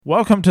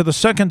Welcome to the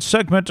second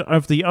segment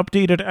of the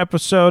updated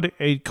episode,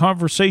 a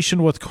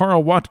conversation with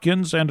Carl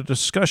Watkins and a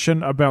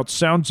discussion about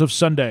Sounds of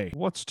Sunday.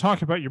 Let's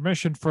talk about your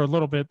mission for a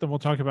little bit, then we'll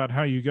talk about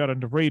how you got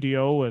into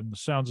radio and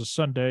Sounds of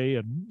Sunday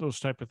and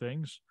those type of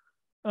things.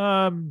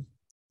 Did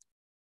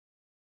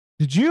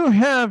you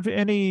have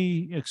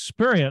any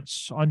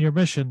experience on your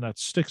mission that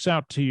sticks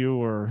out to you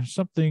or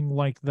something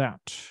like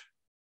that?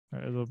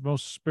 The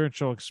most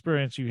spiritual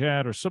experience you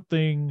had or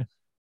something?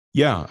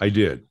 Yeah, I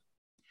did.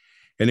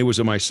 And it was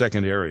in my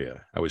second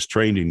area. I was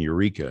trained in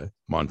Eureka,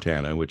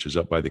 Montana, which is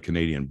up by the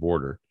Canadian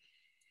border.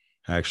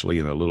 Actually,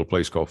 in a little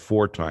place called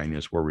Fortine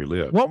is where we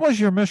live. What was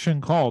your mission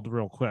called,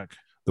 real quick?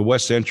 The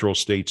West Central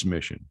States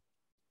Mission.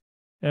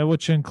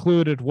 Which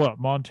included what?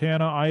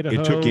 Montana, Idaho?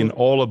 It took in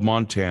all of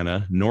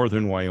Montana,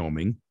 northern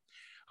Wyoming,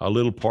 a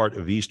little part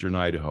of eastern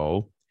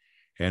Idaho,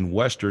 and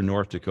western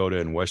North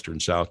Dakota and western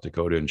South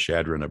Dakota and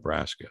Shadra,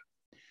 Nebraska.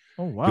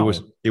 Oh, wow.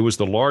 It was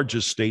the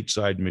largest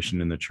stateside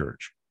mission in the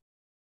church.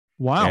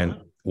 Wow.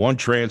 And one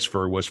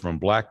transfer was from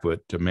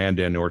Blackfoot to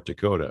Mandan, North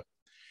Dakota,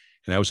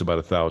 and that was about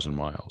 1,000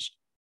 miles.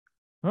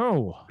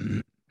 Oh.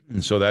 And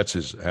so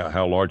that's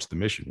how large the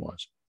mission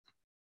was.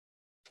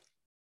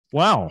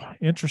 Wow.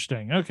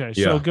 Interesting. Okay.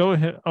 Yeah. So go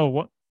ahead. Oh,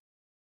 what?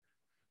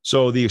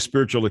 So the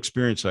spiritual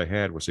experience I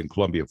had was in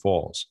Columbia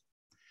Falls.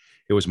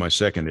 It was my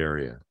second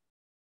area.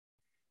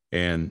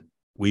 And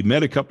we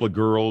met a couple of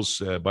girls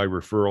by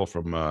referral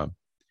from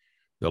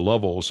the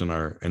Lovels in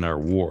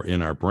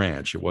our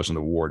branch. It wasn't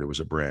a ward, it was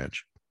a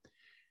branch.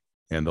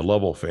 And the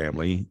Lovell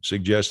family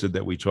suggested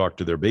that we talk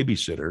to their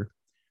babysitter.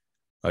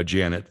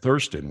 Janet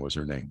Thurston was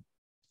her name.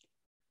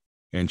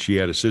 And she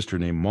had a sister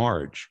named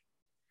Marge.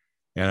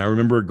 And I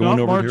remember going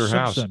over to her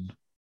house.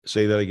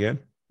 Say that again?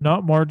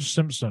 Not Marge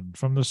Simpson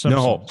from The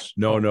Simpsons.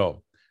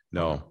 No.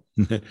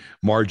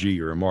 Margie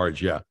or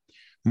Marge, yeah.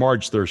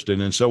 Marge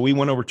Thurston. And so we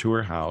went over to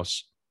her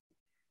house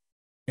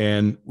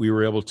and we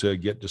were able to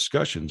get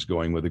discussions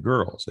going with the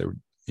girls. They were,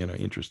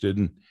 interested.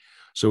 And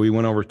so we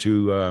went over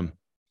to,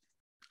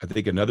 I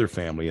think another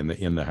family in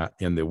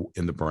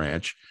the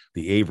branch,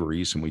 the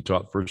Averys, and we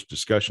taught first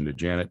discussion to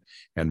Janet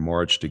and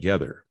Marge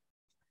together.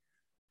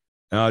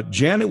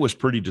 Janet was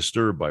pretty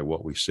disturbed by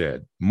what we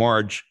said.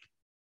 Marge,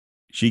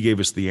 she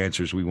gave us the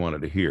answers we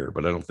wanted to hear,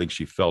 but I don't think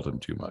she felt them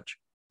too much.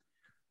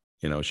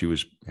 She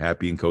was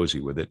happy and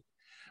cozy with it.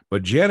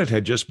 But Janet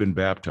had just been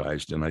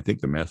baptized in, I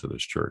think, the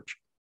Methodist Church.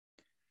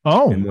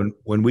 Oh. And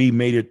when we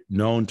made it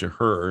known to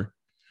her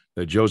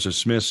that Joseph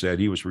Smith said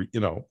he was,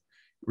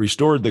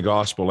 restored the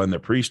gospel and the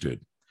priesthood,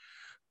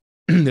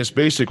 this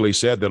basically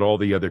said that all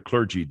the other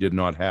clergy did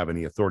not have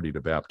any authority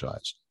to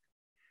baptize.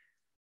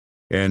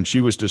 And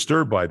she was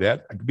disturbed by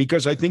that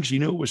because I think she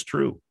knew it was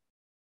true.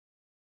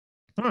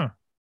 Huh.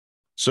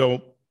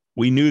 So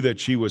we knew that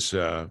she was,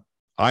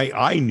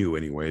 I knew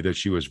anyway, that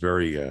she was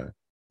very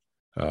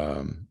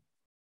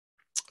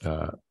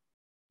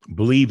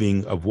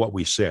believing of what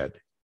we said.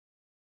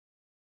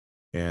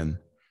 And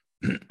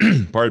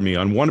pardon me,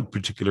 on one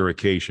particular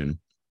occasion,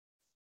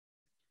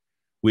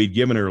 we'd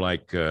given her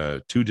like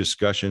 2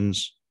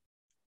 discussions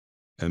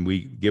and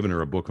we'd given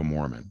her a Book of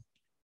Mormon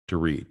to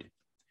read.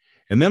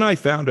 And then I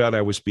found out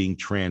I was being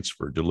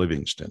transferred to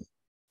Livingston.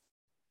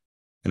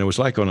 And it was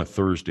like on a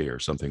Thursday or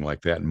something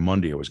like that. And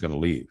Monday I was going to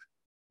leave.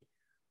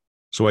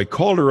 So I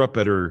called her up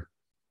at her.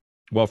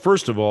 Well,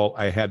 first of all,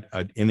 I had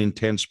an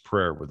intense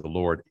prayer with the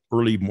Lord,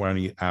 early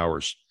morning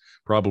hours,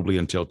 probably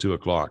until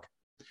 2:00.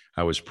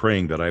 I was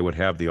praying that I would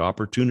have the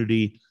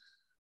opportunity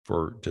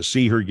to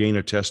see her gain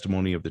a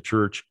testimony of the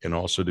church and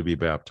also to be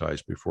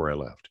baptized before I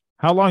left.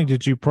 How long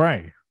did you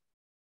pray?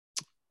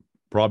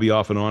 Probably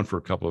off and on for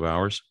a couple of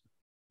hours.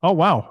 Oh,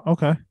 wow.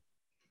 Okay.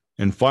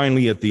 And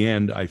finally, at the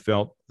end, I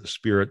felt the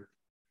Spirit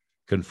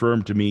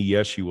confirmed to me,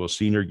 yes, you will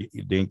see her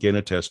gain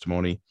a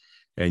testimony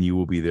and you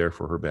will be there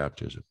for her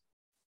baptism.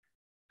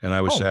 And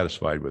I was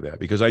satisfied with that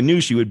because I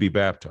knew she would be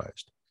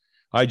baptized.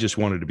 I just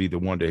wanted to be the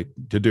one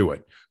to do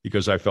it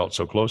because I felt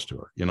so close to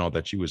her,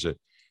 that she was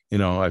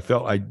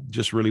I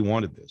just really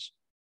wanted this.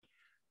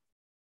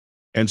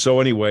 And so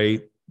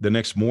anyway, the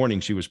next morning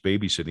she was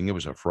babysitting. It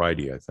was a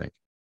Friday, I think.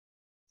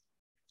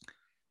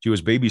 She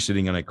was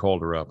babysitting and I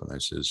called her up and I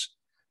says,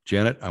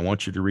 Janet, I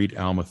want you to read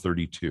Alma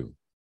 32.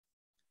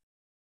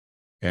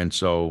 And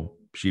so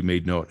she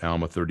made note,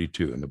 Alma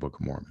 32 in the Book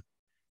of Mormon.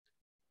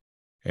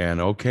 And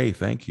okay,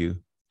 thank you.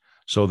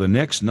 So the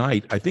next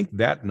night, I think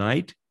that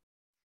night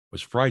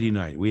was Friday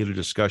night, we had a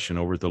discussion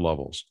over at the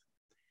Lovels.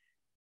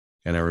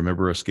 And I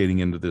remember us getting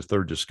into the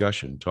third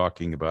discussion,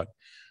 talking about,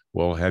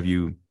 well, have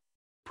you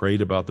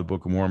prayed about the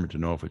Book of Mormon to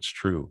know if it's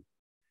true?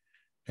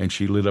 And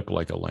she lit up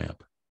like a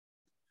lamp.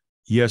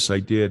 Yes, I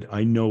did.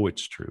 I know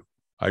it's true.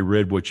 I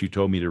read what you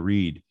told me to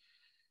read.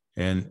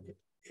 And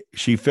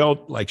she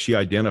felt like she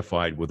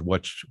identified with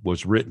what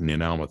was written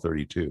in Alma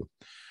 32,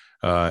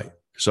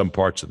 some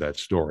parts of that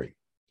story.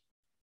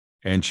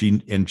 And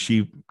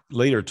she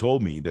later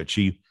told me that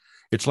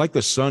it's like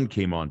the sun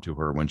came onto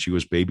her when she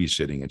was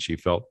babysitting and she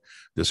felt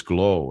this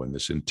glow and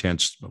this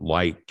intense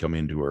light come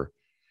into her.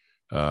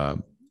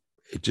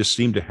 It just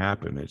seemed to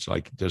happen. It's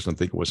like, it doesn't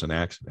think it was an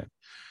accident.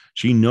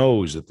 She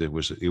knows that it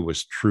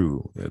was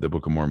true. The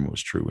Book of Mormon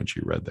was true when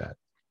she read that.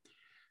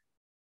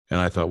 And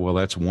I thought, well,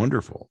 that's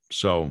wonderful.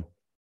 So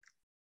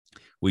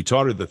we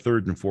taught her the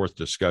third and fourth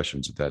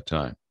discussions at that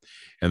time.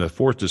 And the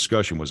fourth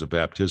discussion was a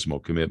baptismal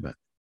commitment.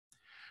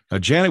 Now,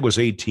 Janet was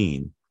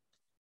 18,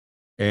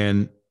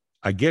 and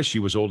I guess she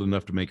was old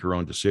enough to make her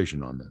own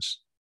decision on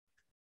this.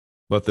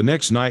 But the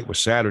next night was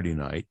Saturday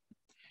night,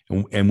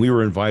 and we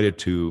were invited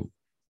to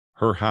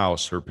her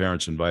house. Her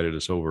parents invited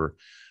us over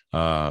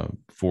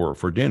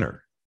for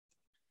dinner.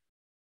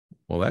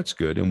 Well, that's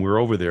good. And we're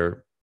over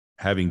there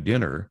having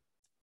dinner.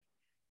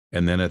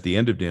 And then at the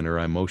end of dinner,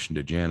 I motioned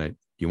to Janet,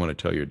 you want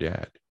to tell your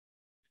dad?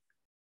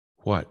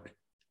 What?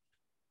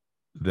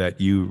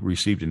 That you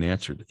received an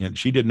answer. And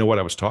she didn't know what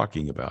I was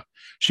talking about.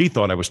 She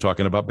thought I was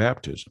talking about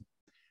baptism.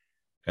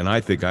 And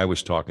I think I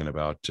was talking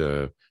about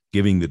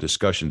giving the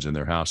discussions in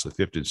their house, the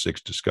fifth and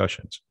sixth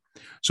discussions.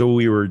 So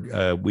we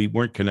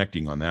weren't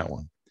connecting on that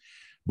one.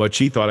 But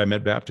she thought I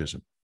meant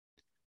baptism.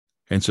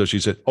 And so she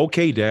said,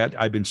 okay, Dad,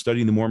 I've been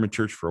studying the Mormon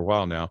church for a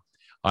while now.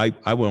 I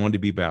wanted to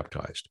be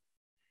baptized.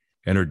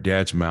 And her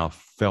dad's mouth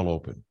fell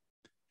open.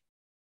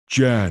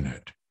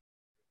 Janet,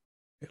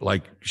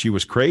 like she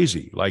was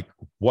crazy. Like,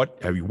 what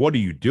are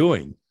you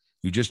doing?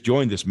 You just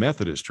joined this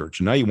Methodist church,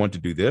 and now you want to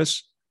do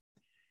this?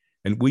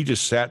 And we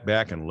just sat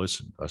back and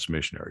listened, us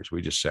missionaries.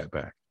 We just sat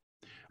back.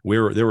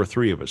 There were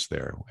three of us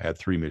there. I had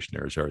three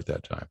missionaries there at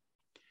that time.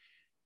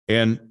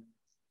 And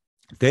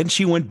then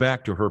she went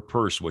back to her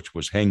purse, which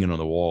was hanging on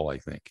the wall, I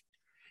think.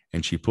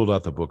 And she pulled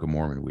out the Book of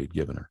Mormon we had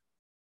given her.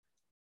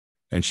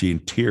 And she, in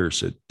tears,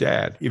 said,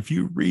 Dad, if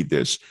you read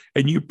this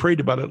and you prayed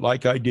about it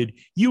like I did,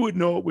 you would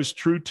know it was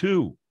true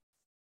too.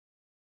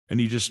 And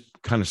he just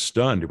kind of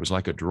stunned. It was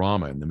like a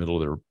drama in the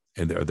middle of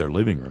their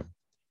living room.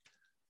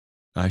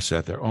 I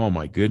sat there, oh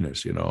my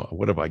goodness,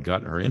 what have I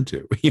gotten her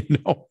into?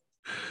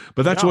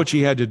 But that's what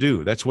she had to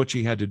do. That's what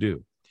she had to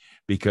do.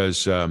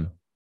 Because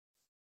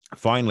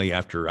finally,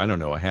 after, I don't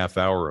know, a half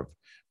hour of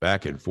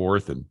back and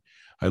forth, and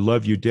I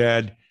love you,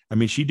 Dad. I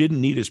mean, she didn't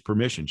need his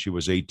permission. She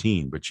was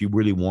 18, but she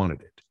really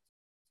wanted it.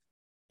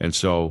 And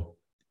so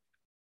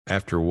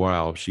after a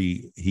while,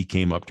 he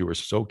came up to her and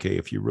says, okay,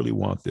 if you really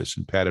want this,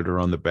 and patted her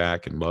on the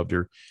back and loved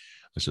her.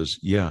 I says,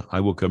 yeah, I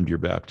will come to your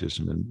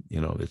baptism, and,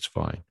 it's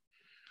fine.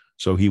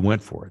 So he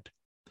went for it.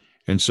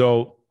 And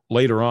so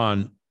later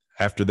on,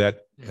 after that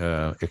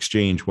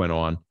exchange went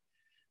on,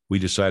 we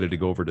decided to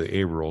go over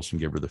to Averill's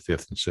and give her the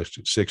fifth and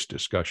sixth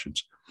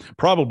discussions.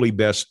 Probably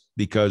best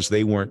because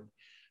they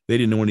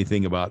didn't know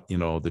anything about,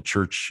 the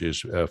church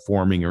is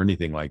forming or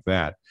anything like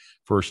that.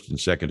 First and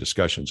second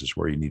discussions is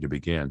where you need to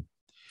begin.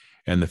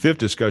 And the fifth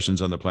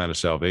discussions on the plan of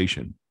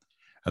salvation,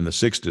 and the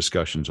sixth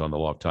discussions on the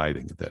law of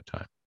tithing at that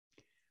time.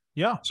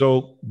 Yeah.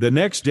 So the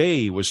next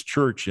day was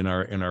church in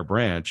our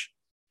branch.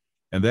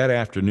 And that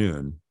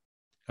afternoon,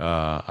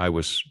 I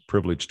was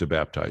privileged to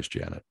baptize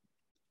Janet.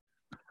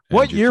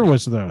 What year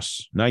was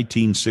this?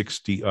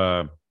 1960,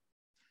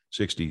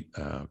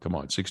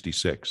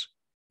 66.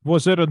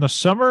 Was it in the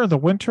summer, the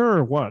winter,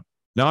 or what?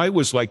 No, it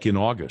was like in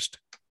August.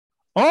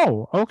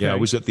 Oh, okay. Yeah, it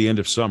was at the end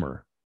of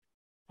summer.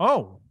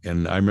 Oh.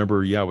 And I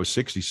remember, it was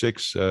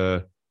 66,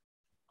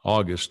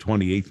 August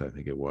 28th, I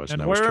think it was.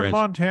 And where in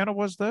Montana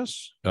was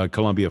this?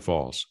 Columbia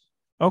Falls.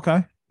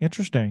 Okay,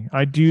 interesting.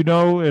 Do you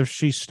know if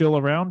she's still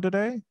around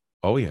today?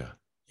 Oh, yeah.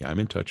 Yeah, I'm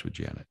in touch with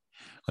Janet.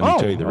 Let me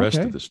tell you the rest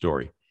of the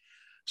story.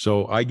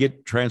 So I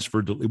get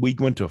transferred. We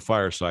went to a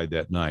fireside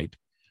that night.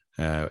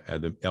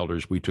 The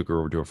elders, we took her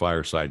over to a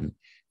fireside in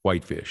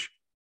Whitefish.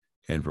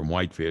 And from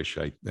Whitefish,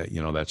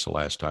 that's the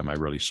last time I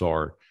really saw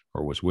her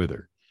or was with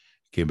her.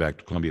 Came back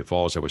to Columbia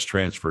Falls. I was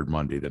transferred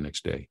Monday the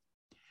next day.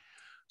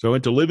 So I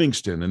went to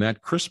Livingston, and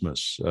that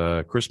Christmas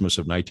of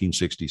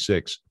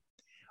 1966,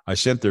 I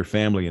sent their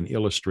family an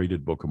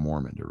illustrated Book of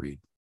Mormon to read.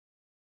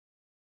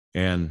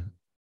 And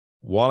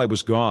while I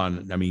was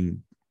gone,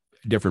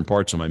 different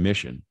parts of my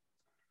mission,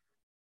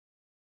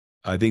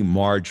 I think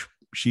Marge,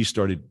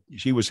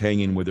 she was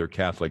hanging with her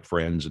Catholic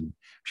friends, and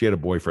she had a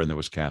boyfriend that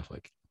was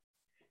Catholic.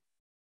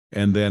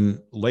 And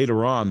then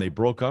later on, they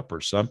broke up or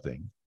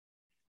something.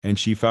 And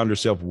she found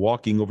herself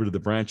walking over to the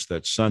branch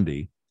that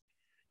Sunday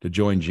to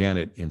join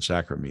Janet in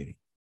sacrament meeting.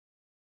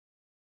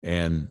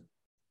 And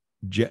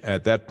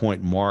at that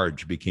point,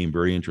 Marge became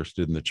very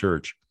interested in the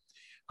church.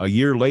 A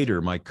year later,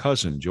 my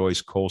cousin,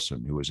 Joyce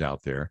Colson, who was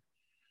out there,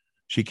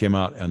 she came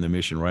out on the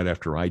mission right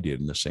after I did,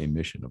 in the same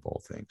mission of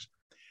all things.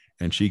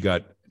 And she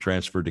got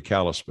transferred to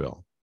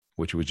Kalispell,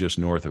 which was just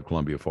north of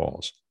Columbia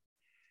Falls.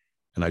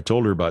 And I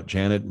told her about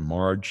Janet and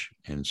Marge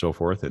and so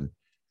forth.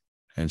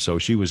 And so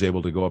she was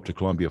able to go up to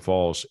Columbia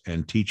Falls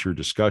and teach her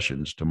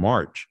discussions to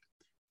Marge.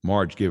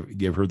 Marge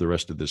give her the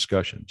rest of the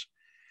discussions,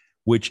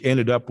 which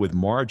ended up with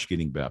Marge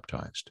getting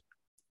baptized.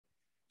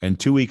 And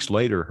 2 weeks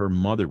later, her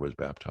mother was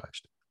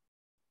baptized.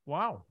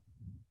 Wow.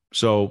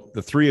 So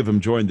the three of them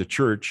joined the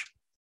church.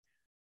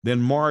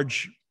 Then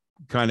Marge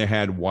kind of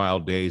had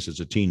wild days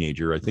as a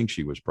teenager. I think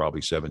she was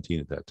probably 17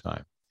 at that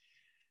time.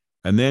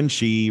 And then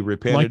she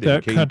repented.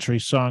 Like that country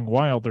song,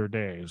 Wilder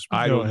Days.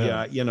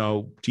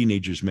 Yeah,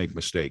 teenagers make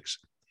mistakes.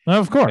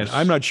 Of course. And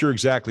I'm not sure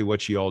exactly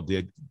what she all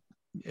did.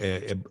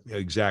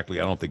 Exactly.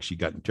 I don't think she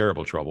got in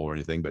terrible trouble or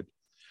anything, but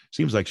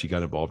seems like she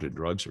got involved in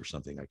drugs or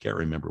something. I can't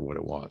remember what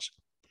it was.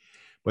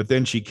 But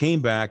then she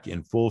came back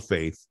in full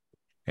faith,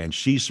 and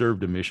she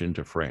served a mission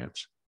to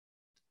France.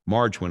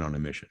 Marge went on a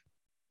mission.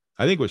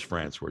 I think it was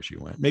France where she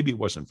went. Maybe it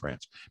wasn't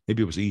France.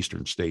 Maybe it was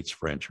Eastern States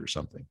French or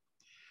something.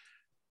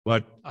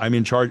 But I'm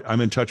in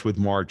touch with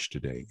Marge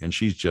today, and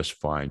she's just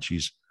fine.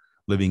 She's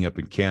living up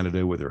in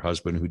Canada with her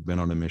husband who'd been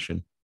on a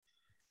mission.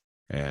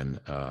 And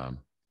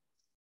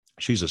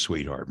she's a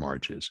sweetheart,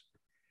 Marge is.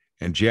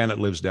 And Janet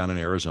lives down in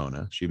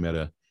Arizona. She met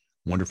a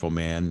wonderful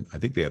man. I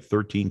think they have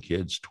 13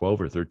 kids,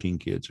 12 or 13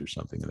 kids or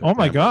something. Oh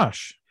my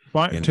gosh.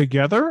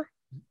 Together?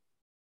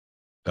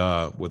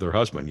 With her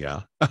husband,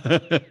 yeah.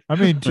 I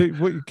mean,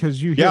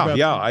 because you hear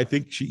I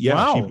think she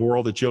bore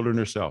all the children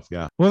herself,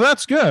 yeah. Well,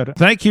 that's good.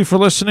 Thank you for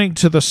listening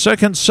to the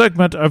second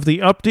segment of the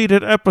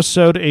updated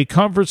episode, a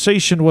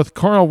conversation with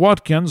Carl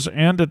Watkins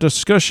and a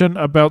discussion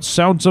about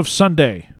Sounds of Sunday.